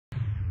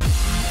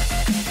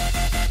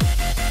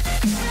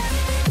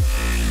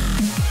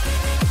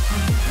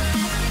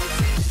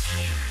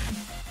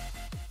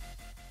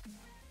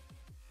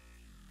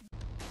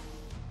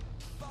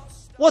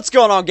What's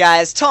going on,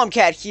 guys?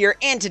 Tomcat here,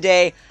 and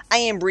today I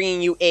am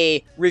bringing you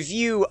a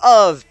review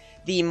of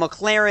the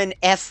McLaren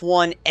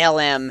F1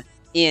 LM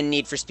in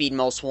Need for Speed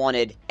Most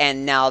Wanted.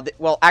 And now,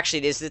 well,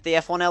 actually, is it the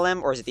F1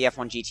 LM or is it the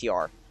F1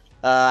 GTR?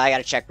 I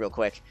gotta check real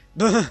quick.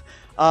 Let's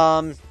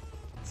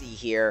see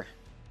here.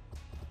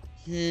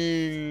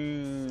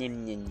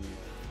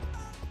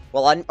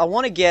 Well, I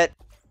want to get,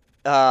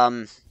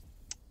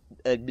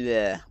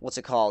 what's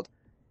it called?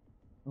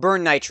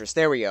 Burn nitrous.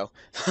 There we go.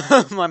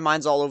 My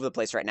mind's all over the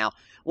place right now.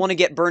 Want to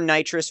get burn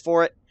nitrous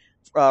for it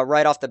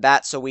right off the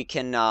bat so we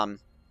can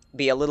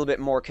be a little bit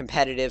more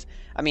competitive.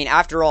 I mean,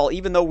 after all,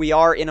 even though we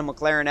are in a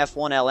McLaren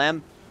F1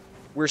 LM,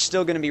 we're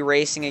still going to be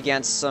racing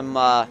against some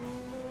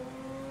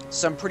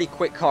pretty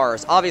quick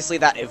cars. Obviously,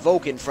 that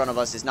Evoque in front of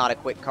us is not a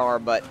quick car,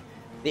 but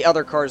the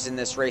other cars in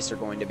this race are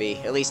going to be.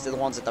 At least the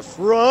ones at the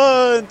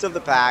front of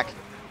the pack.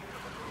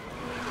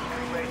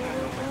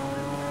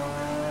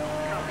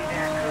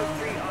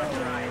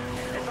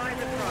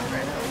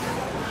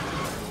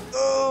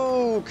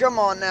 Oh, come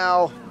on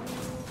now.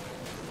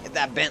 Get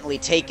that Bentley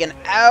taken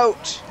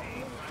out.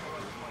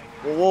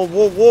 Whoa,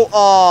 whoa, whoa.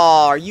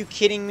 Oh, are you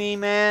kidding me,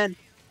 man?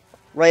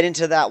 Right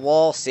into that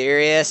wall.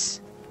 Serious?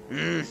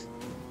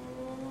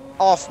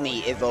 Off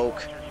me,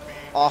 Evoque.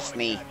 Off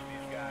me.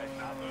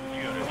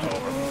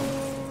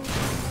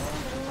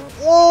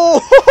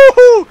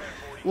 Whoa!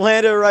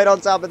 Landed right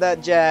on top of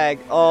that Jag.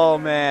 Oh,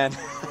 man.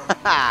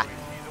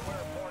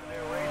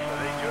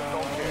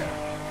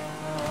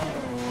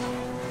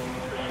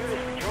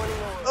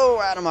 Oh,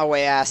 out of my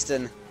way,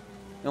 Aston.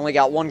 We only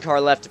got one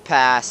car left to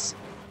pass.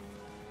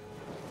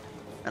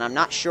 And I'm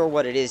not sure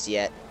what it is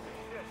yet.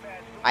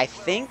 I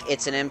think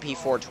it's an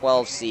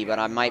MP412C, but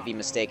I might be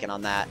mistaken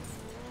on that.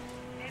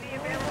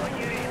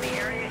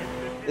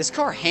 This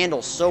car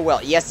handles so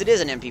well. Yes, it is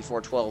an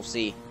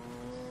MP412C.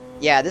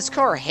 Yeah, this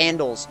car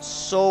handles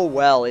so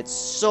well. It's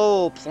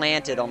so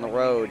planted on the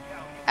road.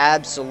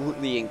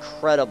 Absolutely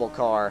incredible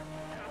car.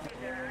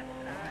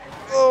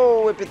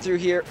 Oh, whip it through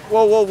here.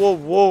 Whoa, whoa, whoa,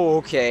 whoa,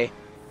 okay.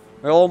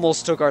 We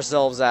almost took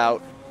ourselves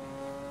out.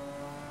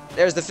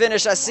 There's the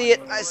finish. I see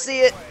it. I see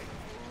it.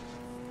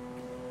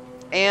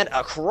 And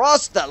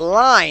across the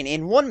line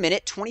in 1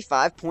 minute,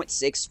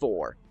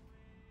 25.64.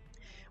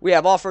 We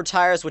have off-road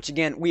tires, which,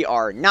 again, we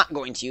are not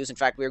going to use. In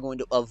fact, we are going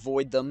to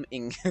avoid them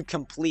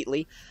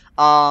completely.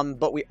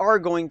 But we are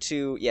going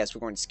to, yes,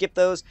 we're going to skip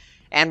those.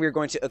 And we're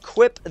going to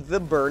equip the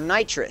burn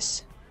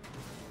nitrous.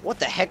 What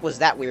the heck was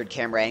that weird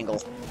camera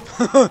angle?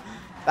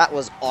 That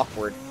was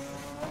awkward.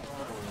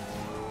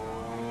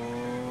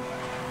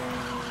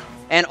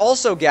 And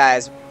also,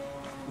 guys,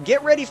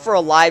 get ready for a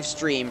live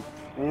stream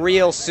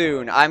real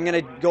soon. I'm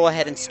going to go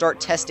ahead and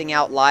start testing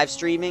out live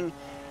streaming.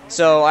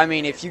 So, I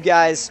mean, if you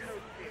guys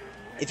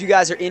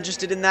are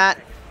interested in that,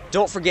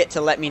 don't forget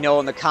to let me know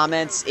in the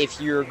comments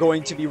if you're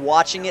going to be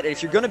watching it. And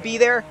if you're going to be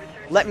there,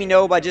 let me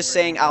know by just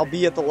saying I'll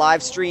be at the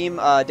live stream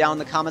down in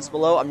the comments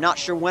below. I'm not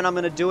sure when I'm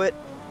going to do it,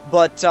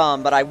 but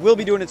I will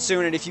be doing it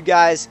soon. And if you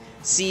guys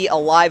see a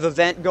live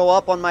event go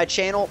up on my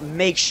channel,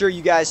 make sure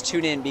you guys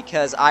tune in,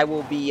 because I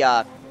will be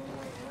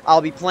I'll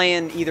be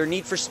playing either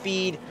Need for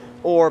Speed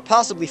or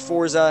possibly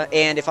Forza,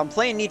 and if I'm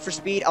playing Need for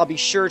Speed, I'll be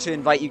sure to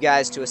invite you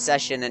guys to a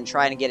session and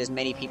try and get as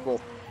many people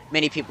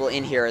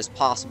in here as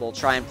possible.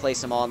 Try and play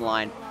some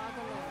online.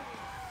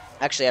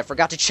 Actually, I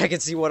forgot to check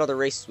and see what other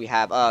races we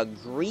have.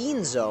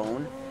 Green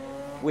Zone,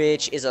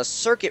 which is a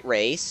circuit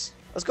race.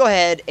 Let's go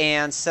ahead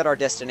and set our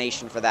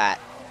destination for that.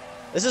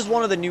 This is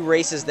one of the new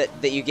races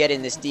that you get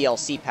in this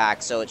DLC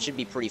pack, so it should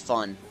be pretty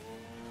fun.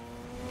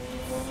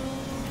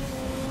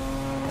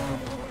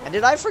 And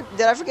did I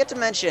forget to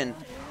mention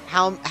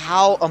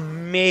how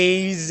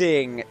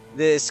amazing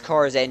this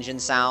car's engine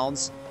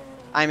sounds?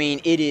 I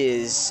mean, it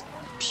is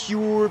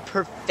pure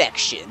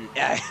perfection.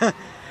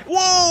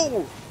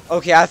 Whoa!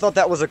 Okay, I thought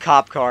that was a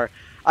cop car.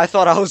 I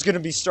thought I was going to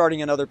be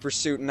starting another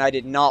pursuit, and I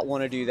did not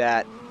want to do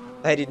that.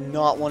 I did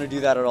not want to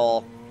do that at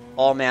all.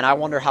 Oh, man, I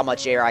wonder how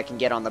much air I can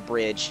get on the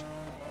bridge.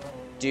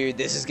 Dude,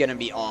 this is going to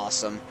be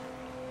awesome.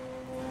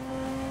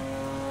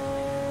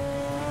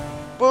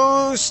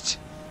 Boost!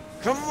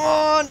 Come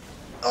on!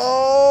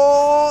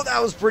 Oh,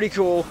 that was pretty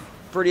cool.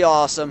 Pretty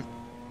awesome.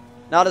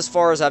 Not as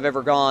far as I've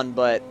ever gone,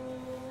 but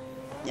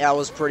yeah, it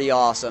was pretty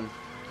awesome.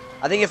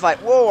 I think if I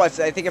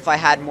think if I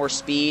had more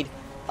speed,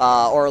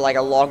 or like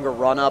a longer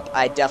run-up,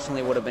 I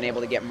definitely would have been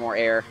able to get more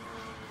air.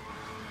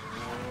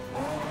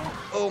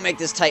 Oh, make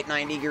this tight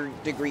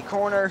 90-degree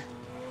corner.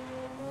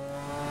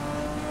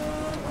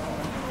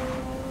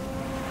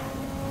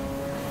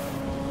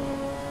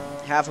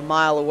 Half a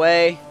mile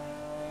away.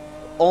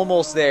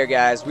 Almost there,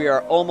 guys. We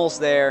are almost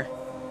there.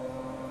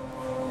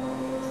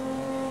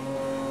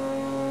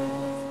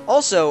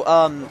 Also,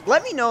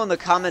 let me know in the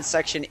comments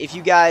section if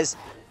you guys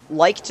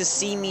like to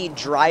see me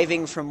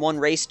driving from one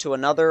race to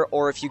another,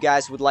 or if you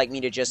guys would like me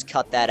to just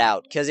cut that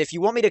out. Because if you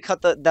want me to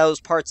cut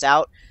those parts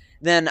out,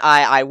 then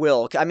I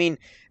will. I mean,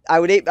 I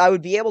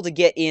would be able to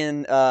get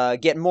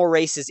more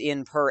races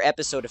in per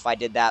episode if I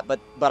did that.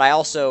 But I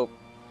also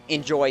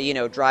enjoy, you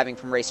know, driving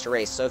from race to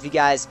race. So if you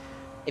guys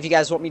If you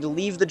guys want me to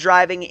leave the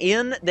driving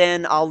in,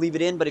 then I'll leave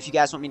it in. But if you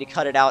guys want me to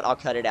cut it out, I'll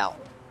cut it out.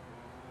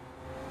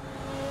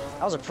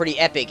 That was a pretty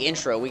epic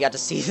intro. We got to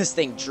see this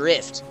thing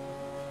drift.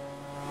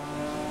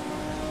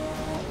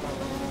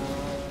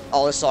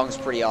 Oh, this song's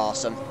pretty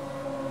awesome.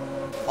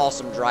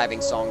 Awesome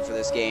driving song for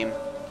this game.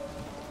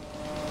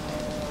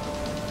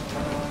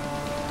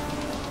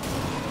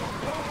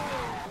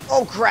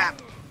 Oh,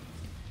 crap!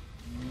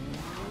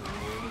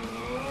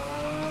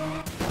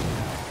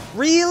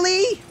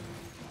 Really?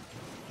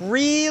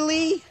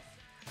 Really?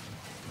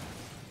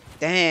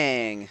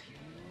 Dang.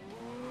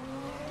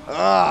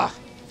 Ugh.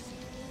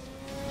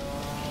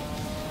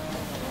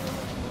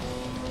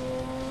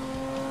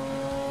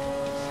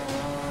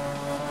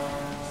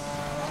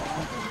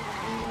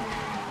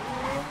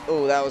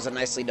 Oh, that was a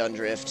nicely done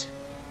drift.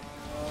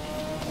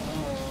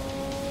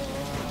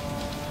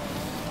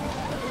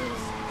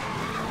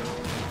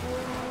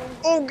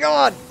 Oh,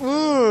 God!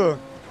 Ugh.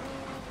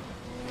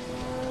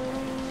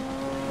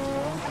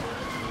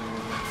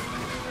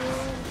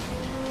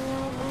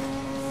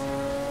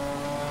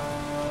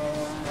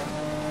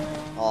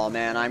 Oh,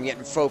 man, I'm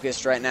getting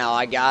focused right now.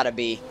 I gotta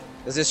be.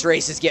 Because this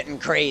race is getting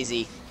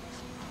crazy.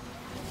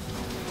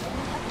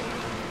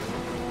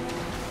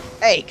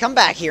 Hey, come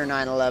back here,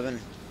 911.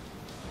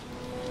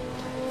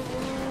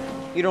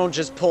 You don't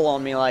just pull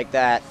on me like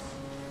that.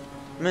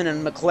 I'm in a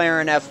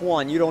McLaren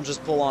F1. You don't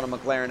just pull on a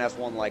McLaren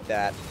F1 like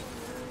that.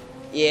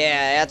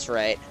 Yeah, that's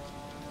right.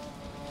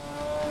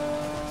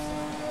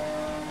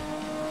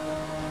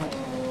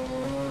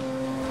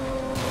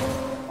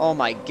 Oh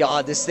my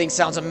god, this thing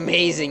sounds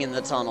amazing in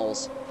the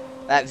tunnels.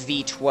 That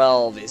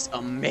V12 is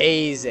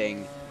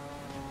amazing.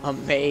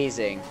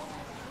 Amazing.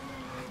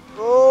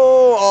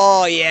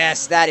 Oh,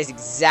 yes, that is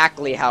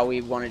exactly how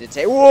we wanted to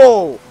take.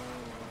 Whoa!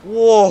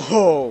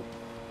 Whoa!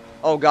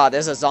 Oh god,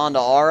 there's a Zonda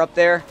R up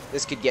there.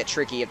 This could get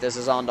tricky if there's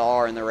a Zonda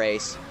R in the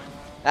race.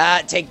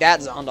 Ah, take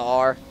that, Zonda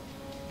R.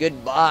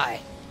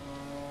 Goodbye.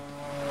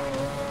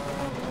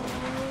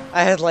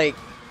 I had, like,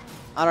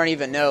 I don't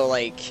even know,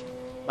 like,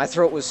 my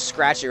throat was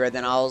scratchy right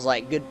then. I was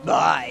like,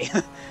 goodbye.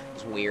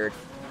 It's weird.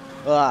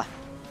 Ugh.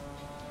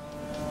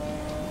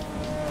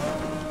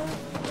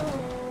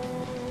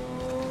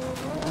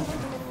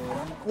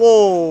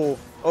 Whoa.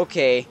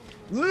 Okay.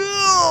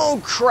 Oh,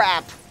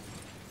 crap.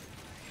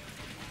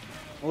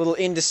 A little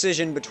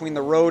indecision between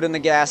the road and the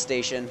gas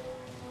station.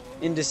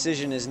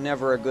 Indecision is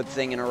never a good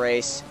thing in a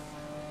race.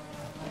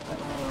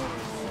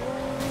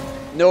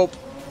 Nope.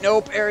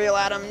 Nope, Ariel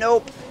Adam,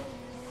 nope.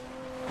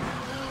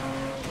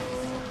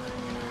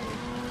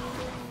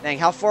 Dang,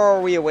 how far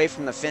are we away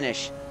from the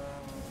finish?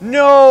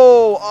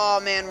 No!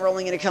 Oh, man, we're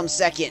only going to come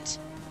second.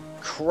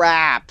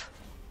 Crap.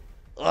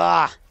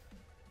 Ugh.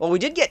 Well, we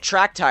did get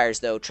track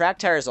tires, though. Track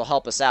tires will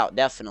help us out,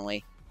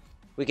 definitely.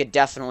 We could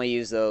definitely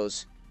use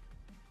those.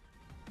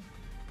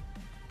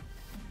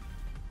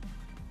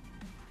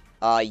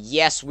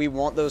 Yes, we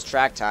want those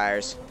track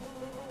tires.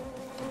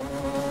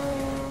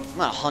 I'm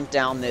gonna hunt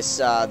down this,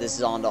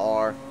 this Zonda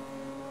R.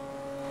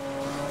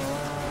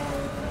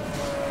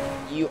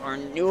 You are...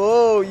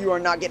 Whoa, you are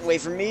not getting away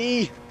from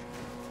me!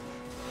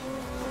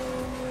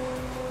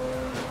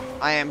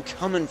 I am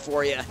coming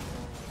for you.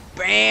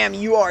 Bam!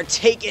 You are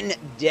taken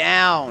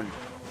down!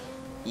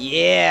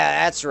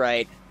 Yeah, that's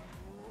right.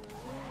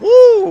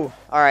 Woo!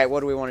 Alright,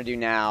 what do we want to do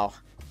now?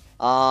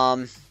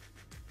 Around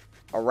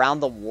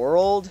the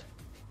world?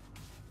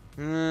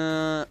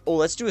 Oh,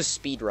 let's do a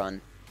speed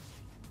run.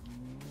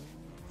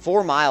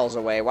 4 miles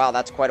away. Wow,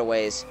 that's quite a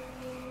ways.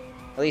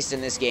 At least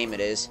in this game it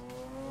is.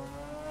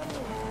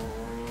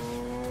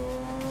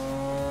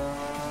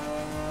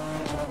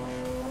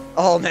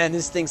 Oh man,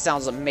 this thing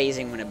sounds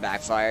amazing when it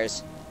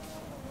backfires.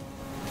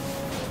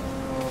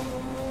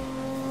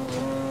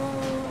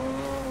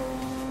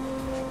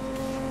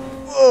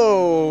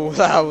 Whoa,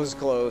 that was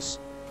close.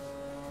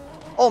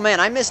 Oh man,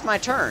 I missed my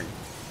turn.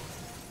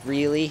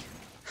 Really?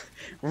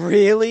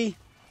 Really?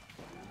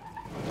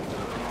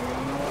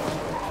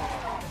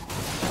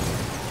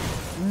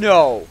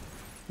 No.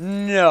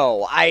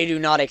 No, I do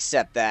not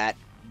accept that.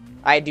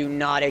 I do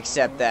not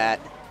accept that.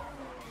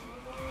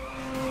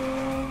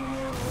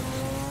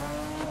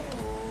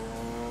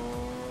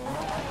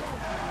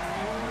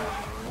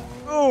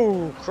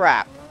 Oh,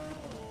 crap.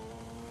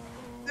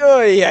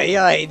 Oh,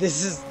 yeah.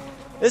 This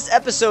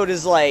episode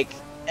is like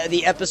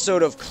the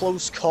episode of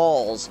Close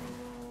Calls.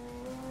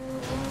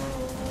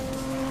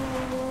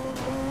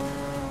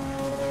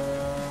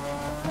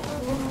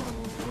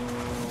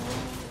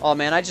 Oh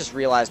man, I just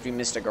realized we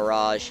missed a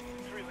garage.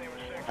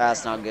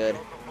 That's not good.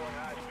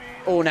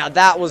 Oh, now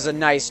that was a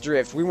nice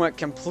drift. We went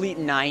complete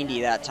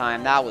 90 that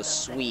time. That was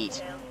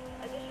sweet.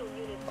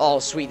 Oh,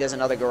 sweet. There's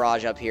another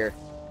garage up here.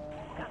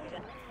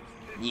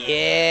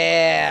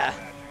 Yeah!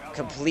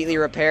 Completely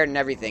repaired and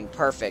everything.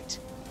 Perfect.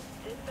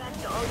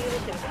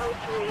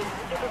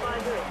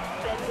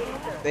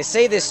 They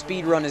say this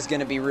speed run is going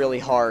to be really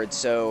hard,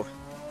 so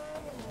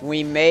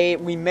we may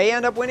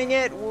end up winning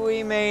it,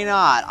 we may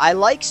not. I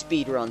like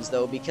speed runs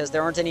though because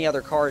there aren't any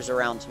other cars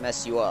around to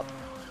mess you up.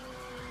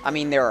 I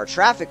mean, there are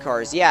traffic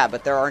cars, yeah,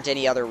 but there aren't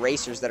any other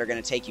racers that are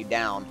going to take you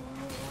down.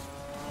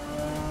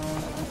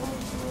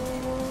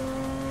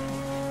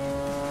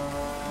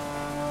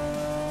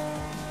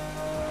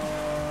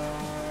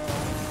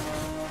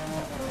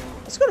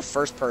 Let's go to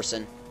first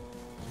person.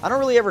 I don't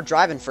really ever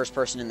drive in first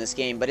person in this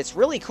game, but it's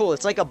really cool.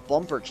 It's like a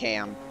bumper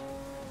cam.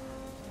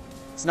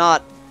 It's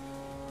not...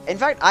 In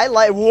fact, I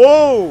like...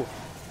 Whoa!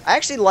 I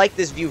actually like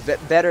this view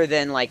better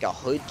than, like, a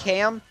hood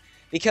cam.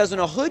 Because in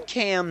a hood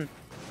cam,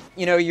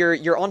 you know,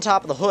 you're on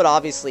top of the hood,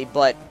 obviously,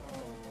 but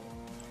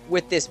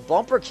with this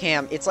bumper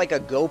cam, it's like a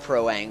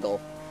GoPro angle.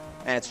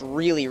 And it's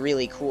really,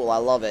 really cool. I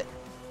love it.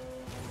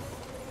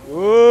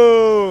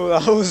 Whoa!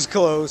 That was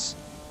close.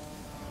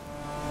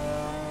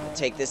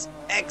 Take this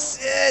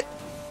exit.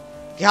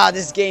 God,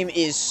 this game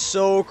is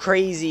so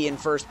crazy in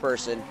first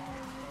person.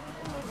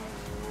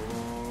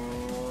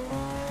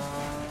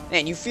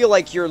 Man, you feel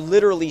like you're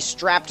literally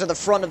strapped to the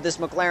front of this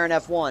McLaren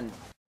F1.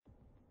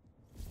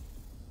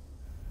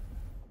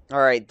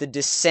 Alright, the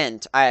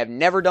descent. I have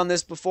never done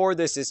this before.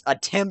 This is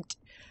attempt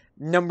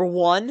number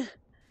 1.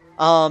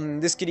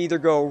 This could either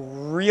go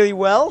really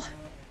well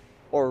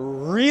or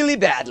really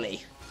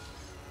badly.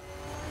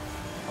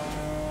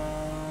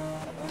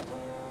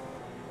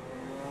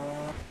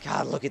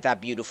 God, look at that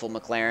beautiful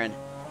McLaren.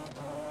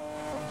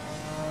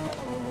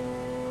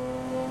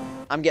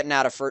 I'm getting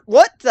out of first.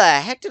 What the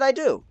heck did I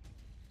do?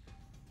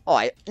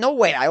 Oh, no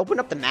way. I opened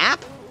up the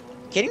map?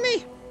 Kidding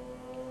me?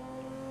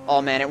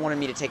 Oh, man, it wanted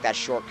me to take that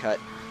shortcut.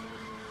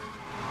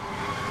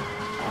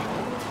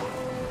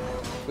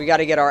 We got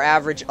to get our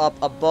average up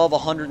above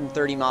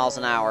 130 miles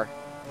an hour.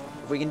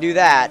 If we can do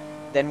that,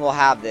 then we'll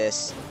have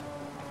this.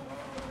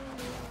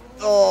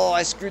 Oh,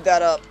 I screwed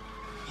that up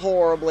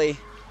horribly.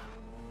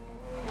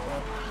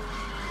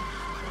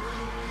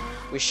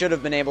 We should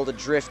have been able to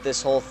drift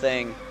this whole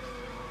thing.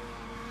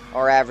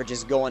 Our average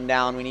is going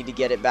down. We need to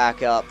get it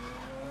back up.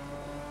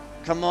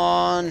 Come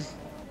on.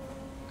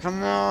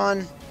 Come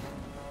on.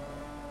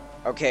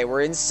 Okay,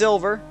 we're in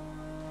silver,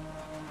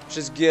 which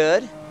is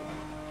good.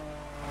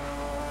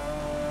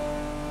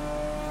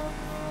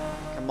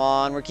 Come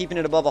on, we're keeping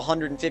it above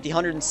 150,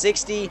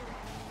 160.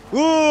 Ooh,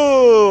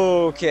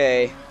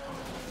 okay.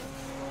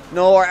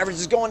 No, our average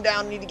is going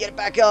down. We need to get it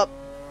back up.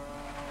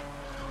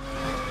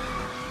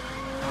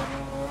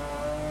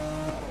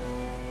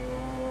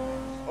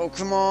 Oh,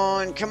 come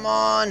on, come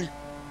on.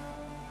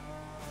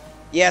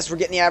 Yes, we're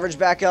getting the average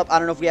back up. I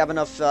don't know if we have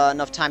enough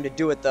time to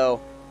do it,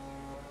 though.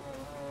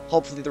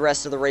 Hopefully the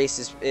rest of the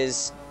race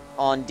is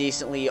on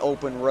decently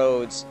open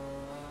roads.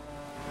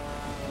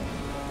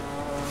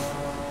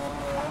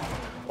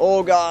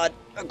 Oh, God.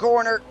 A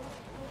corner.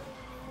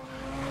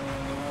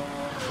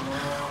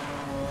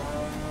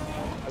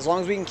 As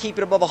long as we can keep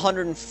it above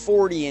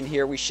 140 in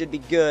here, we should be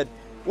good.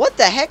 What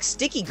the heck?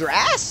 Sticky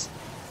grass?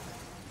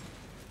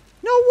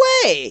 No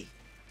way!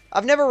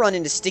 I've never run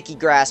into sticky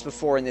grass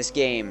before in this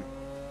game.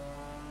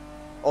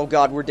 Oh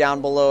god, we're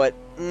down below it.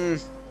 Come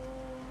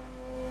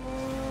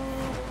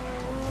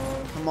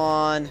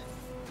on.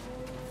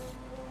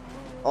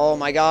 Oh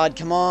my god,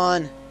 come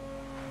on.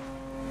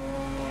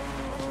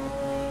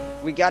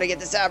 We gotta get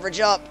this average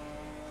up.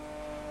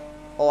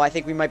 Oh, I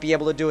think we might be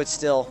able to do it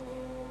still.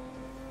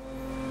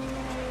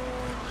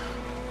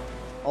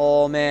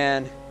 Oh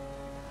man.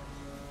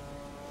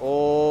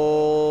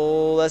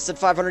 Oh, less than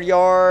 500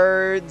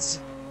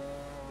 yards.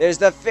 There's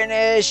the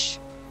finish.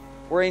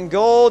 We're in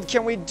gold.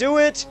 Can we do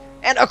it?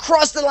 And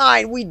across the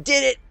line, we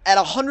did it at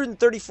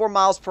 134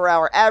 miles per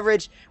hour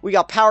average. We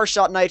got power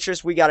shot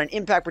nitrous. We got an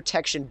impact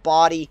protection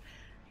body.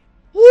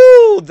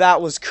 Woo,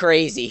 that was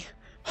crazy.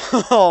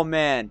 Oh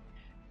man,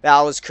 that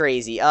was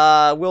crazy.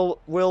 We'll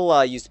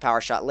use the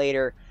power shot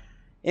later.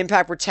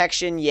 Impact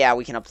protection, yeah,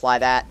 we can apply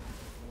that.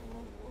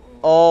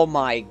 Oh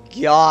my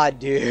god,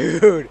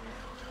 dude.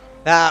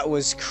 That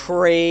was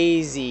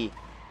crazy.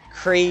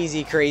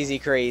 Crazy, crazy,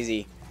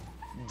 crazy.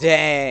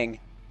 Dang.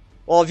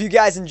 Well, if you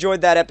guys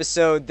enjoyed that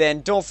episode,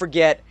 then don't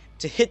forget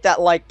to hit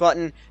that like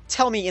button.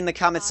 Tell me in the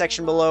comment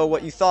section below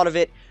what you thought of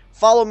it.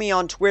 Follow me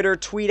on Twitter.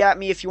 Tweet at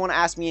me if you want to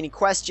ask me any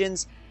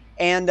questions.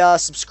 And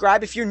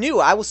subscribe if you're new.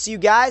 I will see you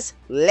guys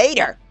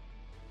later.